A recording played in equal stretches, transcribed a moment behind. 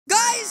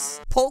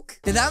guys? Poke.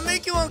 Did that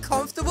make you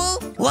uncomfortable?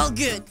 Well,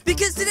 good.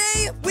 Because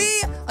today,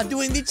 we are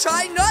doing the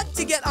try not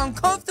to get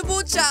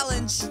uncomfortable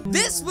challenge.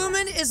 This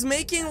woman is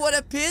making what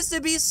appears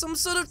to be some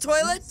sort of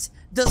toilet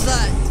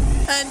dessert.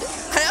 And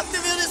I have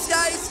to be honest,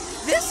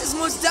 guys, this is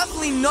most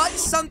definitely not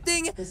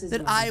something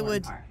that I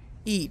would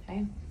eat.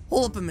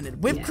 Hold up a minute.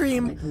 Whipped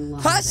cream,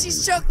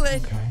 Hershey's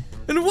chocolate,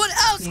 and what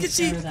else could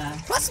she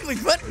possibly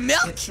put?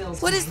 Milk?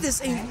 What is this?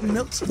 A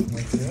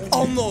milkshake?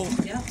 Oh no.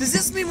 Does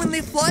this mean when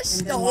they flush,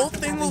 the whole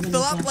thing will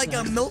fill up like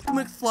a milk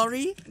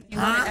McFlurry? You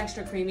want it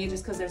extra creamy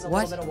just because there's a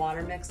little bit of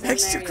water mixed in there.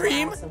 Extra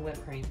cream? Some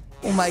whipped cream.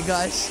 Oh my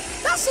gosh.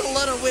 That's a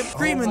lot of whipped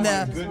cream in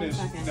there. Goodness,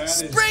 that is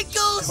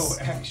Sprinkles!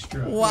 so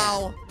extra.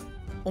 Wow.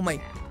 Oh my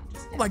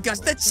gosh.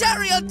 The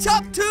cherry on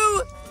top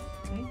too!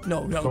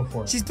 No.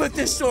 She's put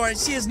this store and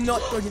she is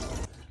not going to...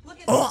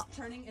 Oh!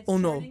 Oh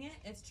no.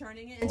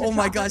 Oh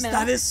my gosh,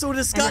 that is so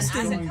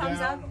disgusting.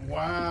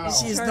 Wow.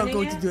 She is not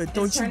going to do it.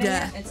 Don't you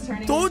dare.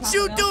 Don't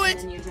you do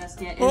it. And you just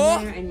get in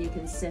there and you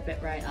can sip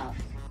it right up.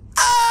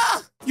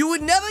 Ah! You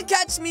would never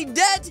catch me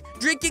dead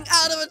drinking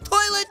out of a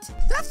toilet.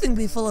 That thing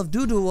be full of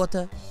doo-doo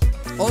water.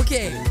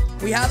 Okay,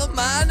 we have a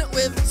man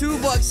with 2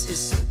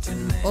 boxes.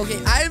 Okay,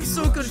 I am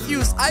so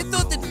confused. I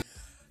thought that...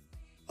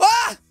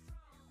 Ah!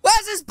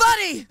 Where's his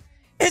buddy?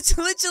 It's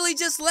literally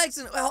just legs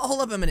and...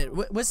 Hold up a minute.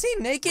 Was he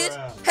naked?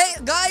 Hey,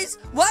 guys,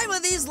 why were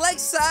these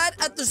legs sad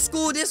at the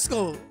school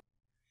disco?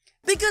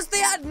 Because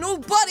they had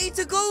nobody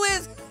to go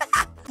with.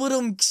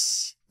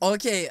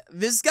 Okay,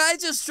 this guy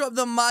just dropped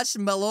the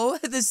marshmallow.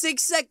 The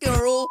 6-second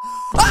rule.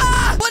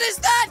 Ah! What is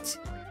that?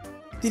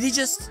 Did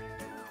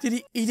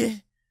he eat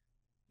it?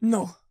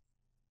 No.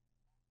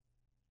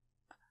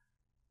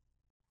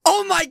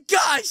 Oh my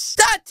gosh!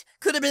 That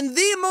could have been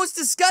the most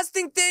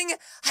disgusting thing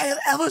I have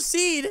ever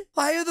seen.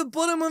 Why are the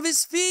bottom of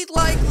his feet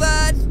like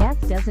that?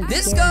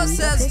 This girl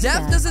says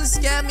death doesn't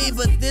scare me,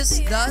 but this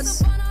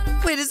does.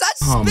 Wait, is that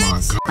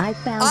spit? I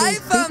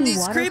found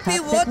these creepy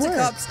water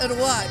cups at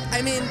work.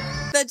 I mean,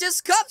 they're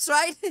just cups,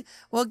 right?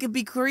 What could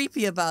be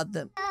creepy about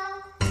them?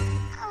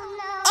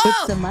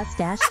 It's the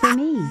mustache for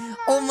me.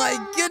 Oh my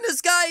goodness,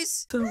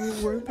 guys.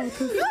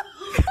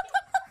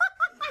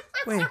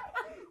 Wait.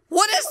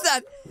 What is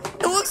that?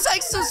 It looks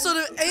like some sort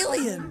of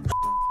alien.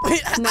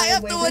 Wait, I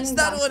have to watch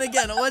that one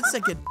again. 1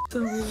 second.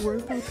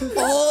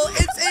 Oh,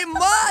 it's a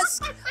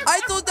mask.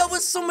 I thought that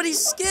was somebody's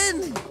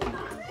skin.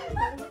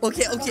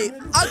 Okay.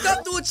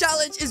 Uncomfortable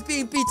challenge is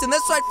being beaten.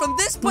 That's right. From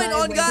this point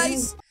on,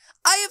 guys,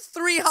 I have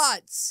 3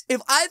 hearts.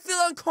 If I feel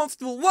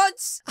uncomfortable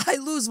once, I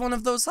lose one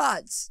of those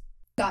hearts.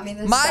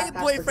 My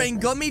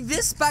boyfriend got me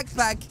this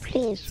backpack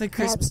for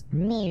Christmas.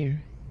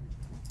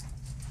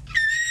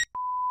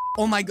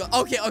 Oh my god.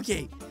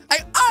 Okay.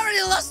 I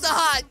already lost a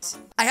heart.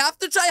 I have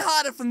to try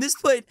harder from this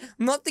point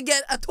not to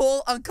get at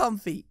all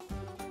uncomfy.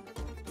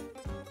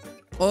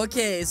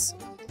 Okay.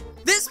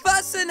 This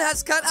person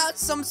has cut out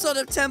some sort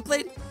of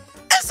template.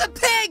 It's a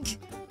pig!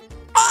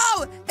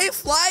 Oh, a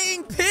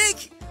flying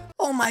pig!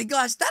 Oh my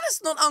gosh, that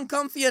is not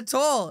uncomfy at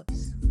all.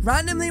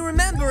 Randomly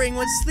remembering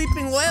what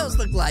sleeping whales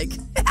look like.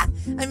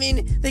 I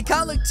mean, they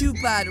can't look too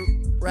bad,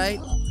 right?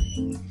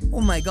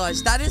 Oh my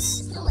gosh, that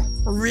is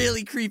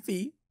really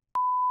creepy.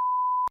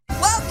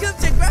 Welcome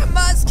to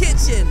Grandma's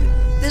Kitchen.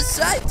 This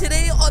right,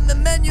 today on the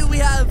menu we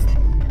have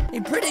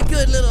a pretty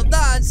good little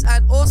dance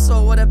and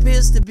also what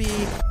appears to be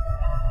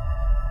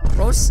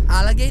roast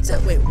alligator.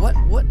 Wait, what?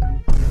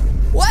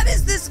 What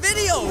is this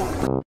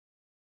video?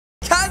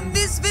 Can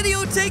this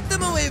video take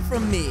them away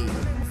from me?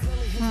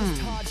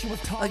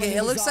 Okay,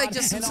 it looks like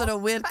just some sort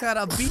of weird kind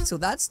of beat, so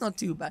that's not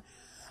too bad.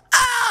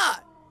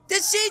 Ah!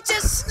 Did she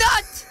just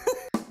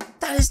snot?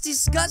 That is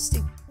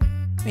disgusting.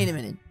 Wait a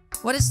minute.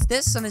 What is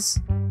this on his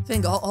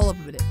finger? Hold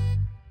up a minute.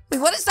 Wait,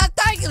 what is that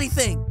dangly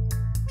thing?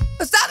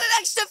 Is that an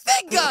extra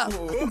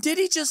finger? Did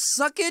he just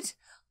suck it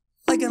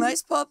like an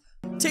ice pop?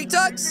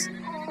 TikToks?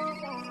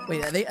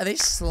 Wait, are they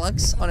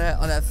slugs on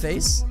her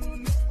face?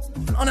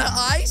 On her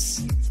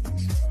eyes?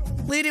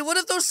 Lady, what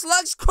if those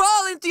slugs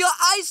crawl into your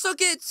eye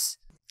sockets?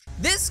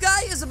 This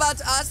guy is about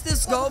to ask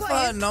this girl for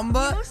her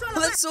number.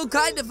 That's so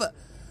kind of her.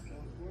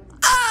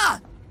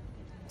 Ah!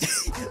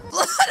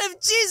 Blood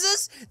of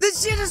Jesus!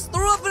 This shit just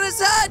threw up in his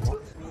head!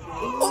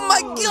 Oh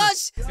my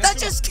gosh! That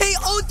just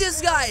KO'd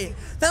this guy!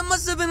 That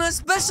must have been a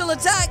special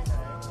attack!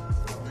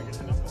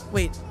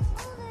 Wait,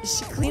 is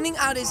she cleaning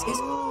out his...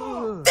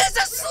 There's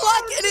a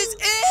slug in his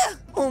ear!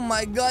 Oh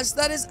my gosh,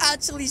 that is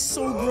actually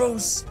so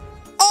gross.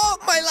 All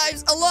my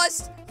lives are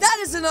lost. That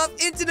is enough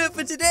internet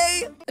for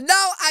today.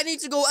 Now I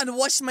need to go and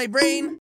wash my brain.